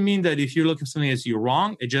doesn't mean that if you're looking for something else, you're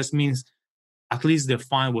wrong. It just means at least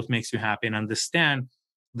define what makes you happy, and understand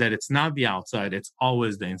that it's not the outside, it's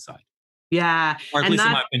always the inside. Yeah. Or at least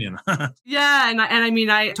in my opinion. Yeah. And I mean,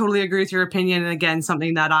 I totally agree with your opinion. And again,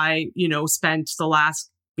 something that I, you know, spent the last,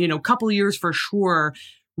 you know, couple of years for sure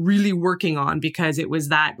really working on, because it was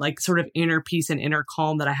that like sort of inner peace and inner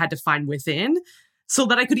calm that I had to find within, so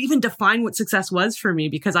that I could even define what success was for me,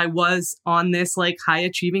 because I was on this like high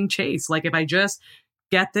achieving chase. Like, if I just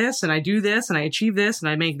get this and I do this and I achieve this and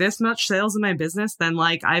I make this much sales in my business, then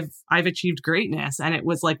like I've achieved greatness. And it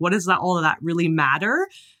was like, what does that, all of that really matter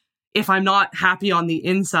if I'm not happy on the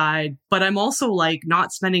inside, but I'm also like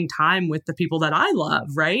not spending time with the people that I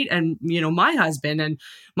love, right? And, you know, my husband and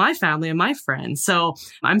my family and my friends. So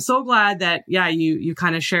I'm so glad that, you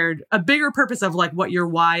kind of shared a bigger purpose of like what your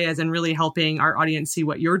why is, and really helping our audience see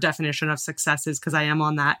what your definition of success is, because I am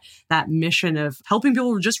on that mission of helping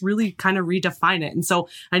people just really kind of redefine it. And so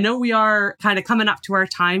I know we are kind of coming up to our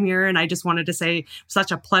time here, and I just wanted to say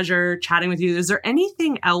such a pleasure chatting with you. Is there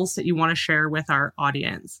anything else that you want to share with our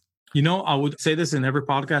audience? You know, I would say this in every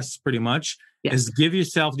podcast pretty much, is give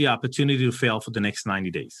yourself the opportunity to fail for the next 90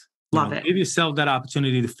 days. Love it. Give yourself that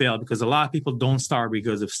opportunity to fail, because a lot of people don't start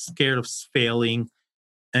because they're scared of failing.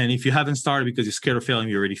 And if you haven't started because you're scared of failing,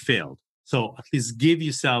 you already failed. So at least give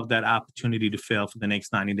yourself that opportunity to fail for the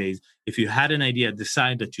next 90 days. If you had an idea,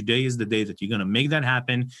 decide that today is the day that you're going to make that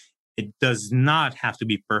happen. It does not have to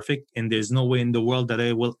be perfect. And there's no way in the world that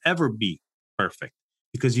it will ever be perfect,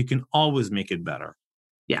 because you can always make it better.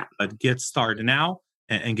 Yeah. But get started now,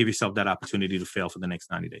 and give yourself that opportunity to fail for the next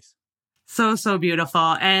 90 days. So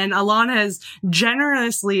beautiful. And Alon has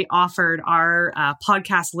generously offered our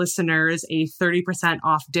podcast listeners a 30%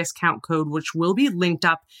 off discount code, which will be linked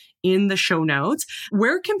up in the show notes.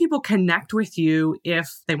 Where can people connect with you if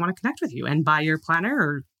they want to connect with you and buy your planner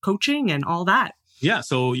or coaching and all that? Yeah.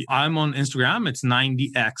 So I'm on Instagram. It's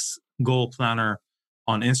 90X Goal Planner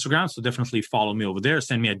on Instagram. So definitely follow me over there.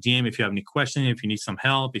 Send me a DM if you have any questions, if you need some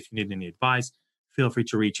help, if you need any advice, feel free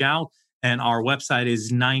to reach out. And our website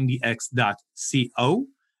is 90x.co.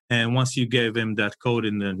 And once you give him that code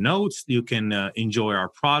in the notes, you can enjoy our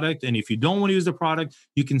product. And if you don't want to use the product,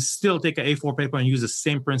 you can still take an A4 paper and use the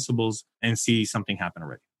same principles and see something happen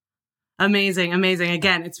already. Amazing. Amazing.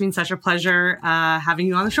 Again, it's been such a pleasure having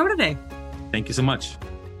you on the show today. Thank you so much.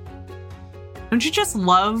 Don't you just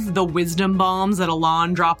love the wisdom bombs that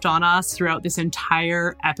Alon dropped on us throughout this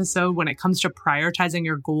entire episode when it comes to prioritizing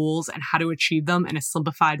your goals and how to achieve them in a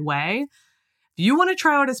simplified way? If you want to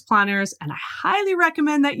try out his planners, and I highly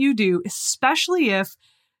recommend that you do, especially if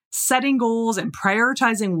setting goals and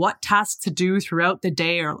prioritizing what tasks to do throughout the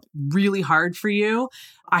day are really hard for you,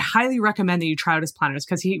 I highly recommend that you try out his planners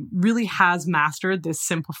because he really has mastered this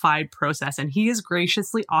simplified process, and he has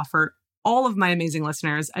graciously offered all of my amazing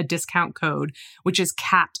listeners a discount code, which is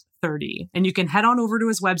CAT30. And you can head on over to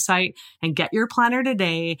his website and get your planner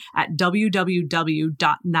today at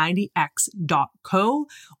www.90x.co,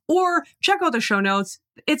 or check out the show notes.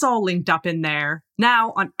 It's all linked up in there.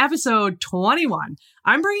 Now, on episode 21,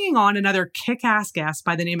 I'm bringing on another kick-ass guest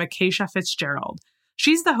by the name of Keisha Fitzgerald.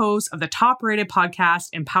 She's the host of the top-rated podcast,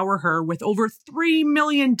 Empower Her, with over 3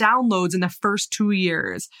 million downloads in the first 2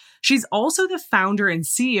 years. She's also the founder and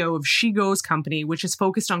CEO of She Goes Company, which is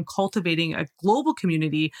focused on cultivating a global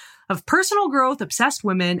community of personal growth-obsessed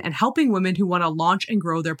women and helping women who want to launch and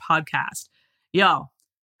grow their podcast. Yo,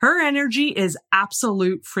 her energy is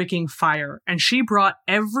absolute freaking fire, and she brought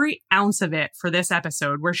every ounce of it for this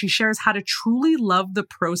episode, where she shares how to truly love the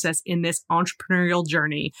process in this entrepreneurial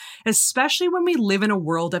journey, especially when we live in a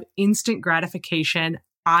world of instant gratification.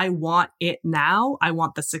 I want it now. I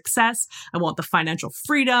want the success. I want the financial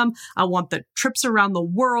freedom. I want the trips around the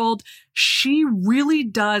world. She really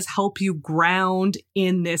does help you ground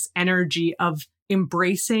in this energy of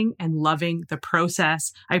embracing and loving the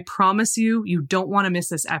process. I promise you, you don't want to miss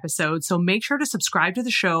this episode. So make sure to subscribe to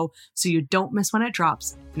the show so you don't miss when it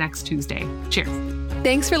drops next Tuesday. Cheers.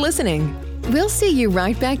 Thanks for listening. We'll see you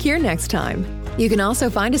right back here next time. You can also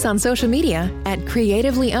find us on social media at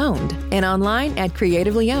Creatively Owned and online at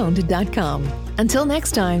creativellyowned.com. Until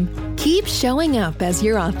next time, keep showing up as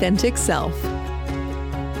your authentic self.